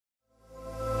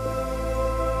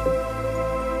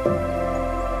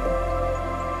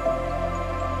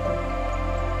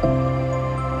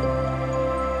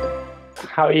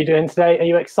how are you doing today? Are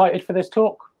you excited for this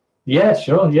talk? Yeah,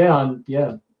 sure. Yeah,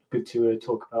 good to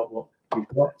talk about what we've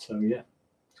got. So yeah,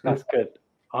 that's good.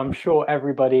 I'm sure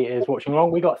everybody is watching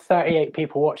along. We got 38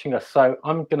 people watching us, so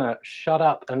I'm gonna shut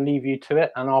up and leave you to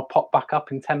it, and I'll pop back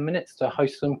up in 10 minutes to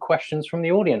host some questions from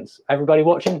the audience. Everybody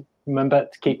watching, remember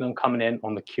to keep them coming in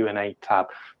on the Q&A tab.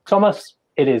 Thomas,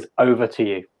 it is over to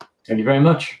you. Thank you very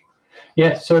much.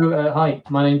 Yeah, so hi,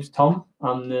 my name's Tom.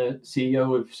 I'm the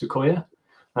CEO of Sechoia,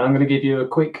 and I'm going to give you a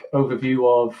quick overview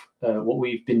of what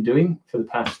we've been doing for the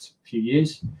past few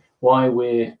years, why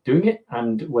we're doing it,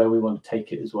 and where we want to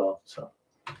take it as well. So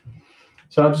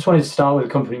I just wanted to start with a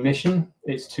company mission.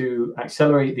 It's to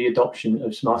accelerate the adoption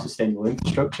of smart sustainable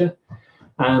infrastructure.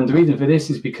 And the reason for this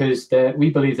is because we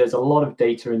believe there's a lot of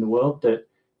data in the world that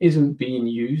isn't being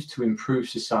used to improve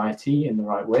society in the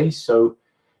right way. So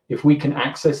if we can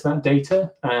access that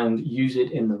data and use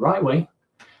it in the right way,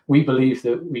 we believe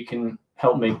that we can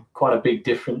help make quite a big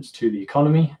difference to the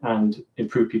economy and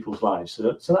improve people's lives.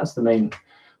 So that's the main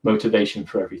motivation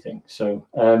for everything. So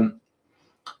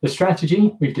the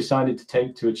strategy we've decided to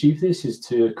take to achieve this is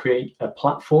to create a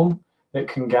platform that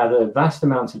can gather vast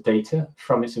amounts of data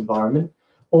from its environment,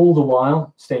 all the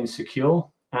while staying secure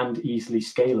and easily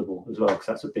scalable as well, because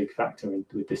that's a big factor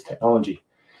with this technology.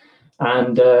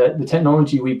 And the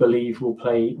technology we believe will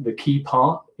play the key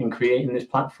part in creating this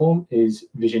platform is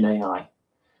Vision AI.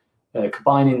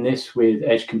 Combining this with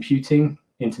edge computing,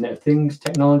 Internet of Things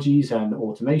technologies, and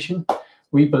automation,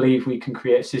 we believe we can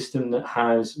create a system that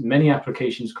has many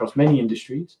applications across many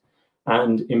industries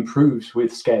and improves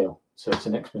with scale. So it's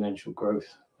an exponential growth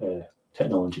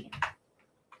technology.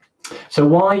 So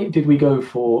why did we go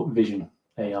for Vision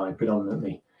AI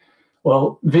predominantly?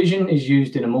 Well, vision is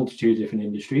used in a multitude of different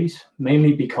industries,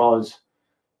 mainly because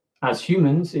as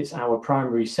humans, it's our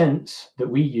primary sense that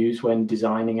we use when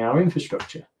designing our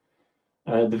infrastructure.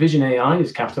 The Vision AI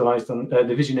is capitalized on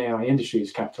the Vision AI industry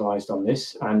is capitalized on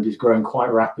this and is growing quite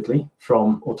rapidly,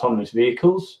 from autonomous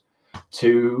vehicles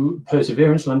to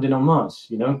Perseverance landing on Mars.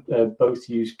 You know, both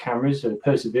use cameras,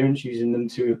 Perseverance using them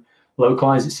to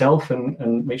localize itself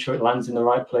and make sure it lands in the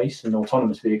right place, and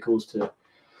autonomous vehicles to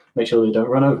make sure they don't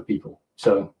run over people.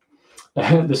 So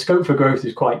the scope for growth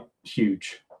is quite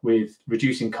huge, with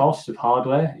reducing costs of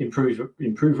hardware,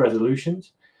 improve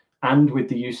resolutions, and with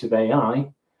the use of AI,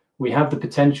 we have the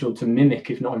potential to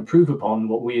mimic, if not improve upon,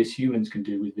 what we as humans can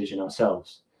do with vision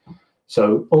ourselves.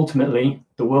 So ultimately,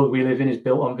 the world we live in is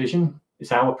built on vision.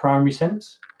 It's our primary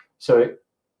sense. So it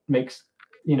makes,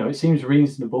 you know, it seems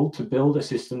reasonable to build a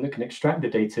system that can extract the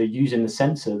data using the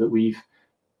sensor that we've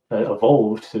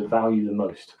evolved to value the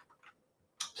most.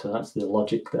 So that's the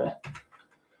logic there.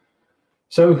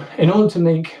 So in order to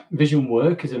make vision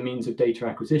work as a means of data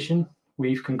acquisition,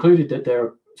 we've concluded that there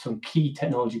are some key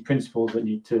technology principles that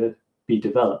need to be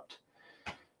developed.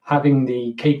 Having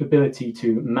the capability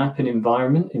to map an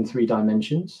environment in 3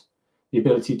 dimensions, the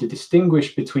ability to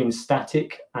distinguish between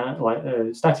static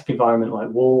environment like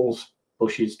walls,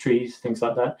 bushes, trees, things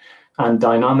like that, and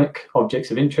dynamic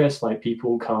objects of interest like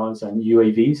people, cars, and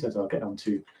UAVs, as I'll get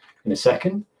onto in a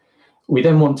second. We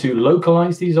then want to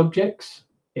localize these objects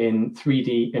in a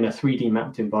 3D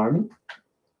mapped environment,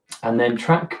 and then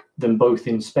track them both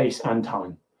in space and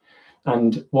time.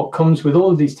 And what comes with all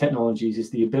of these technologies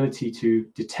is the ability to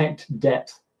detect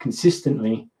depth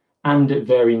consistently and at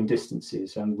varying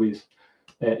distances, and with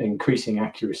increasing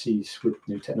accuracies with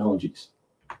new technologies.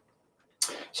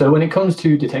 So when it comes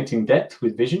to detecting depth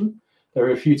with vision, there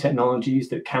are a few technologies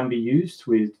that can be used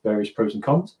with various pros and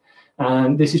cons.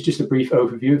 And this is just a brief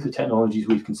overview of the technologies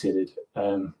we've considered.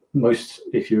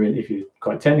 If you're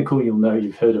quite technical, you'll know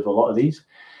you've heard of a lot of these.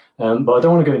 But I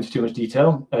don't want to go into too much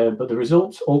detail, but the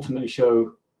results ultimately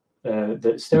show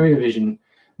that stereo vision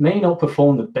may not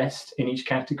perform the best in each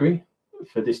category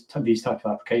for these type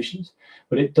of applications,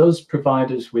 but it does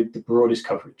provide us with the broadest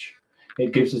coverage.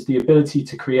 It gives us the ability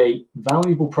to create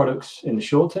valuable products in the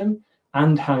short term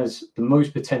and has the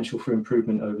most potential for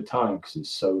improvement over time because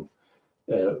it's so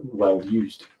well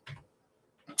used.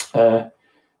 The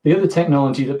other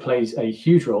technology that plays a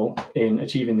huge role in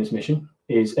achieving this mission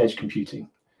is edge computing.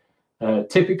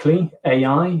 Typically,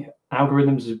 AI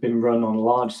algorithms have been run on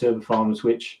large server farms,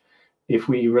 which, if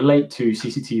we relate to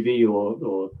CCTV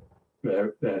or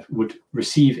would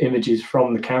receive images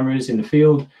from the cameras in the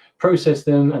field, process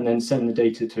them, and then send the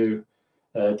data to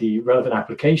the relevant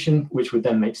application, which would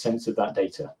then make sense of that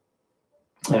data.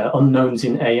 Unknowns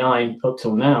in AI up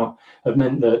till now have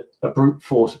meant that a brute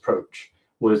force approach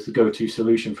was the go-to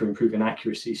solution for improving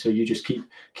accuracy. So you just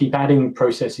keep adding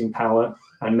processing power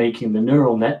and making the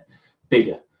neural net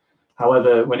bigger.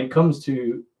 However, when it comes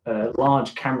to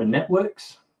large camera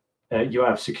networks, you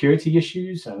have security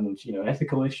issues and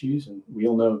ethical issues, and we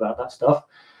all know about that stuff.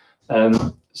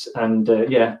 But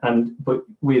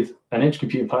with an edge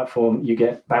computing platform, you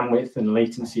get bandwidth and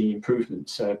latency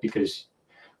improvements because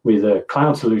with a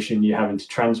cloud solution, you're having to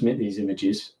transmit these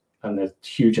images, and there's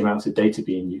huge amounts of data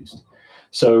being used.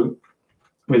 So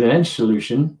with an edge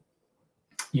solution,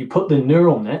 you put the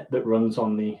neural net that runs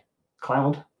on the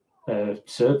cloud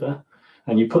server,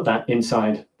 and you put that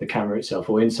inside the camera itself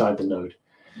or inside the node.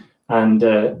 And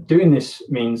doing this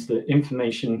means that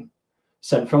information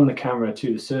sent from the camera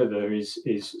to the server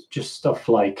is just stuff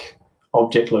like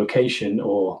object location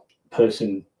or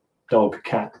person, dog,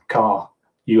 cat, car,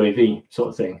 UAV sort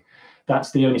of thing.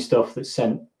 That's the only stuff that's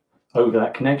sent over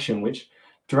that connection, which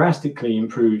drastically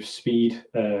improves speed,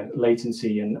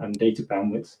 latency, and data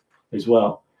bandwidth as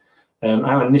well.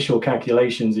 Our initial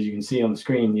calculations, as you can see on the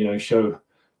screen, show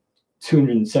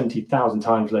 270,000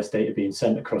 times less data being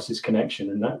sent across this connection,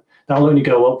 and that'll only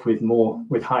go up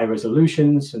with higher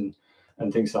resolutions and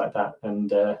things like that.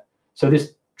 And so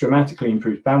this dramatically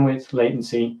improves bandwidth,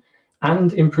 latency,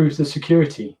 and improves the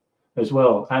security as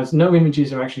well, as no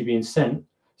images are actually being sent,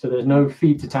 so there's no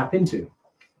feed to tap into.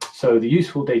 So the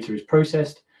useful data is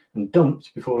processed and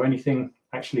dumped before anything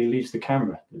actually leaves the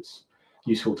camera that's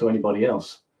useful to anybody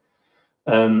else.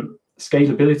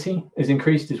 Scalability is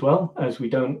increased as well, as we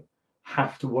don't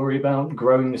have to worry about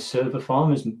growing the server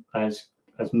farm as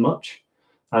much,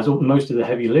 as most of the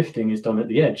heavy lifting is done at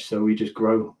the edge. So we just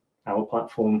grow our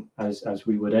platform as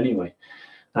we would anyway.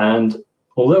 And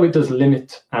although it does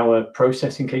limit our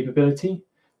processing capability,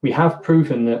 we have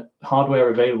proven that hardware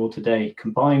available today,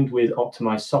 combined with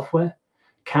optimized software,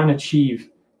 can achieve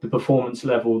the performance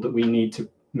level that we need to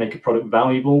make a product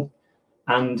valuable,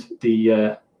 and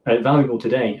the valuable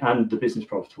today, and the business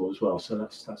profitable as well. So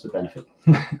that's a benefit.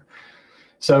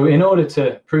 So in order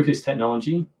to prove this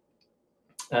technology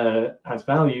has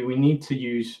value, we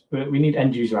need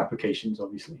end user applications,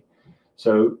 obviously.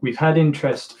 So we've had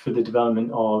interest for the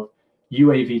development of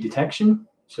UAV detection.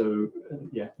 So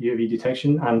UAV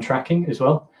detection and tracking as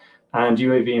well, and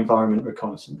UAV environment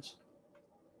reconnaissance.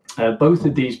 Both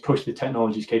of these push the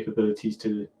technology's capabilities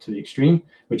to the extreme,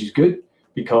 which is good,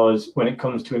 because when it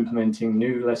comes to implementing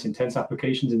new, less intense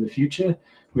applications in the future,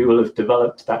 we will have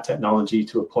developed that technology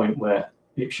to a point where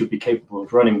it should be capable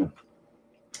of running them.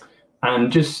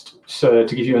 And just so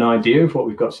to give you an idea of what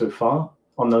we've got so far,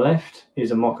 on the left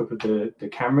is a mock-up of the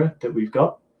camera that we've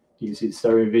got. You can see the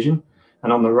stereo vision.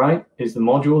 And on the right is the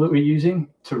module that we're using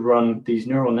to run these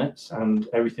neural nets and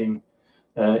everything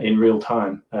in real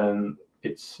time.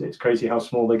 It's crazy how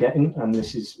small they're getting, and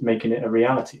this is making it a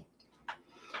reality.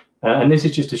 And this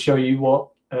is just to show you what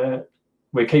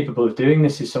we're capable of doing.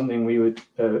 This is something we were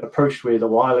approached with a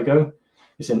while ago.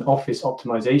 It's an office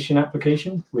optimization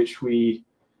application, which we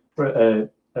have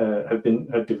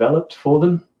developed for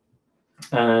them.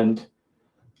 And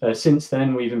since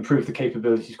then, we've improved the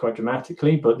capabilities quite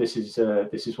dramatically, but this is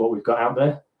what we've got out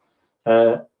there.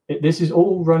 This is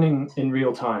all running in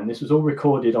real time. This was all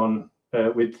recorded on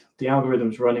with the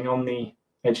algorithms running on the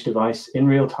edge device in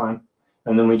real time,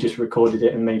 and then we just recorded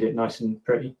it and made it nice and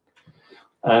pretty.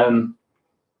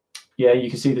 Yeah,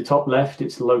 you can see the top left,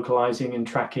 it's localizing and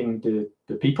tracking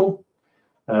the people.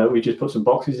 We just put some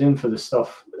boxes in for the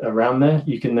stuff around there.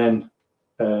 You can then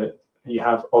you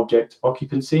have object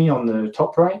occupancy on the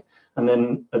top right, and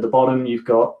then at the bottom you've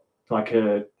got like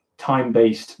a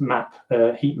time-based map,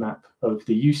 heat map of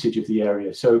the usage of the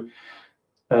area. So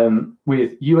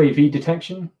with UAV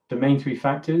detection, the main three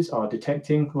factors are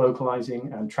detecting,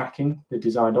 localizing, and tracking the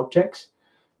desired objects.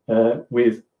 And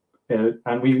we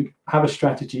have a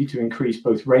strategy to increase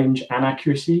both range and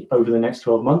accuracy over the next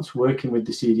 12 months, working with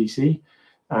the CDC,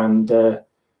 and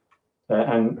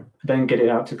then get it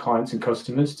out to clients and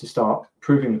customers to start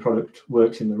proving the product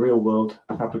works in the real world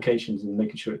applications and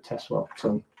making sure it tests well.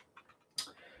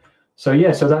 So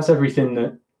yeah, so that's everything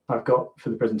that I've got for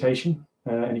the presentation.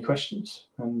 Any questions?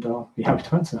 And I'll be happy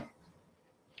to answer.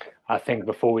 I think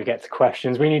before we get to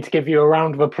questions, we need to give you a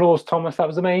round of applause, Thomas. That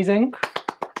was amazing.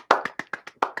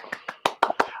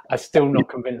 I'm still not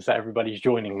convinced that everybody's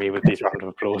joining me with these round of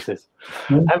applauses.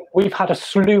 We've had a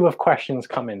slew of questions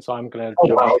come in, so I'm going to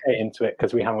jump straight into it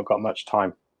because we haven't got much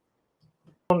time.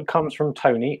 One comes from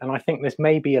Tony, and I think this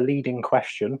may be a leading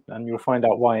question, and you'll find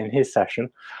out why in his session.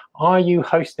 Are you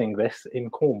hosting this in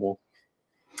Cornwall?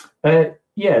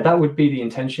 Yeah, that would be the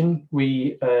intention.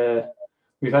 We've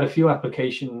had a few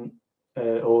applications,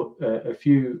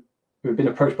 we've been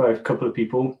approached by a couple of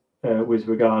people with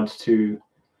regards to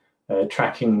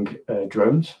tracking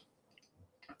drones,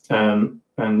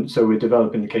 and so we're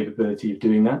developing the capability of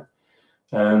doing that.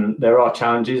 There are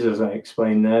challenges, as I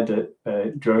explained there,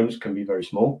 that drones can be very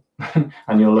small,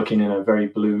 and you're looking in a very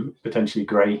blue, potentially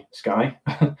grey sky.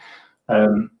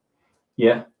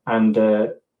 Yeah, and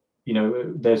you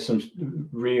know, there's some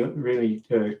really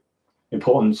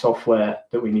important software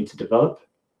that we need to develop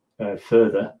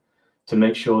further to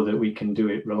make sure that we can do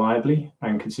it reliably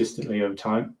and consistently over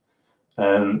time.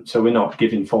 So we're not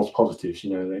giving false positives.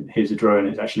 You know, here's a drone,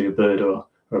 it's actually a bird or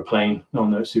a plane. Oh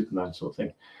no, it's Superman sort of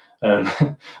thing.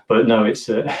 But no, it's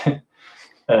yeah,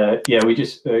 we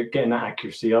just getting that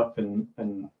accuracy up and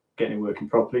getting it working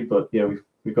properly. But yeah,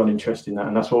 we've got interest in that,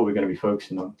 and that's what we're going to be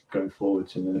focusing on going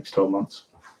forwards in the next 12 months.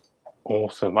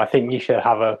 Awesome. I think you should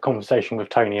have a conversation with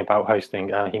Tony about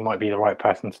hosting. He might be the right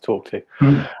person to talk to.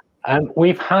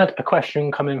 We've had a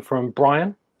question come in from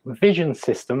Brian. Vision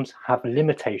systems have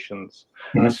limitations,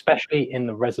 especially in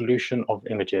the resolution of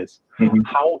images.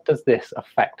 How does this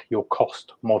affect your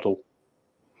cost model?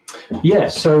 Yeah,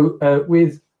 so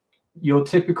with your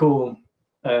typical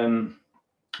cameras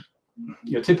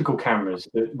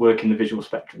that work in the visual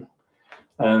spectrum,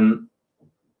 the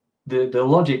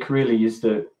logic really is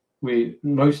that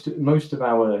most of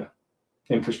our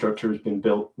infrastructure has been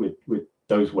built with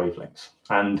those wavelengths,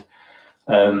 and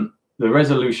the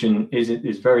resolution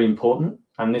is very important.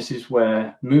 And this is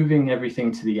where moving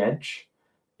everything to the edge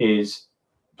plays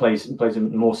a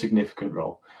more significant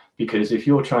role. Because if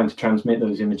you're trying to transmit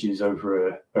those images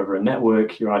over a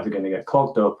network, you're either going to get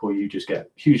clogged up or you just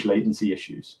get huge latency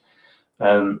issues.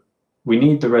 We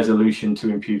need the resolution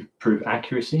to improve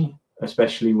accuracy,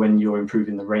 especially when you're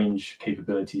improving the range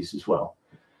capabilities as well.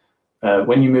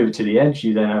 When you move it to the edge,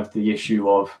 you then have the issue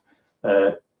of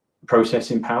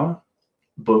processing power.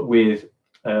 But with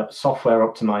software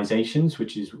optimizations,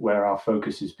 which is where our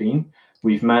focus has been,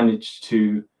 we've managed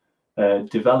to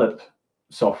develop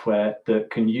software that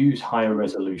can use higher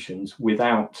resolutions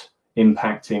without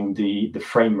impacting the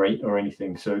frame rate or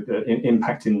anything. So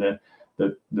impacting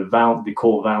the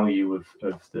core value of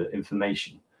the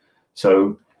information.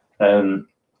 So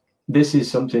this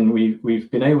is something we've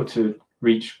been able to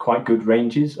reach quite good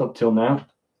ranges up till now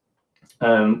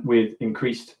with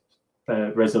increased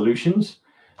resolutions,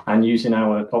 and using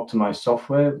our optimized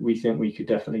software, we think we could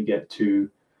definitely get to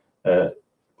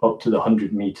up to the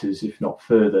 100 meters, if not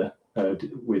further,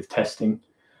 with testing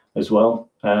as well,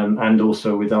 and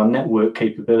also with our network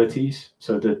capabilities,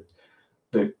 so that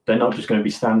they're not just going to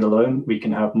be standalone. We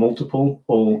can have multiple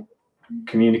all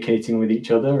communicating with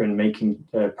each other and making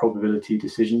probability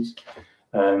decisions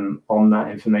on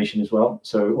that information as well.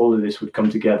 So all of this would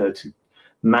come together to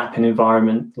map an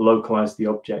environment, localize the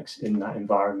objects in that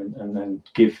environment, and then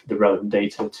give the relevant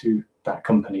data to that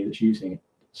company that's using it.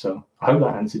 So I hope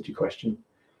that answered your question.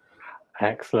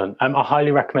 Excellent. I highly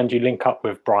recommend you link up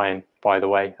with Brian, by the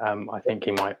way. I think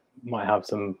he might have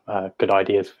some good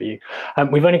ideas for you.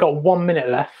 We've only got 1 minute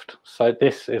left, so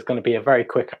this is going to be a very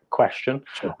quick question.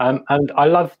 Sure. And I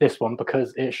love this one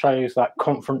because it shows that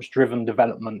conference-driven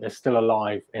development is still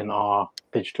alive in our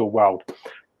digital world.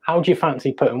 How do you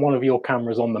fancy putting one of your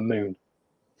cameras on the moon?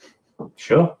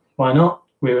 Sure, why not?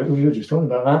 We were just talking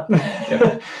about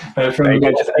that.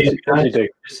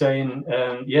 Just saying,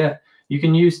 yeah, you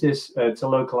can use this to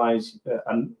localize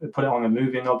and put it on a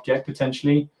moving object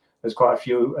potentially. There's quite a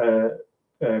few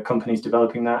companies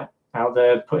developing that out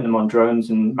there, putting them on drones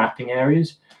and mapping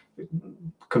areas.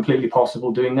 Completely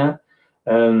possible doing that.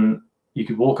 You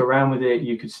could walk around with it.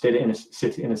 You could sit it in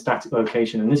a static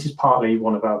location, and this is partly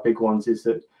one of our big ones, is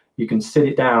that you can sit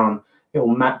it down. It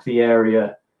will map the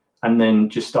area, and then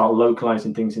just start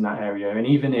localizing things in that area. And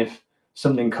even if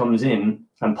something comes in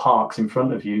and parks in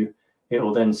front of you, it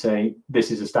will then say, "This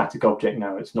is a static object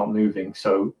now. It's not moving.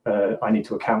 So I need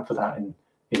to account for that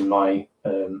in my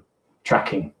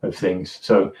tracking of things."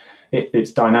 So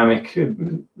it's dynamic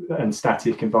and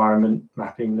static environment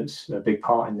mapping that's a big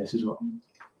part in this as well.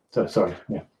 So sorry,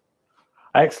 yeah.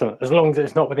 Excellent. As long as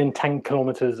it's not within 10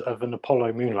 kilometers of an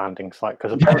Apollo moon landing site,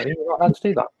 because apparently you're not allowed to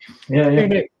do that.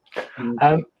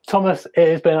 Yeah. Thomas, it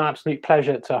has been an absolute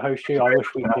pleasure to host you. I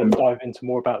wish we could dive into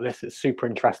more about this. It's a super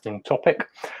interesting topic.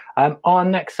 Our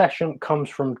next session comes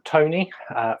from Tony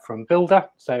from Builder.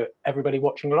 So everybody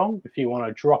watching along, if you want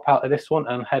to drop out of this one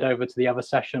and head over to the other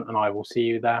session, and I will see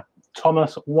you there.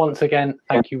 Thomas, once again,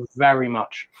 thank you very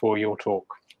much for your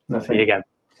talk. Nothing. See you again.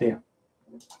 See you.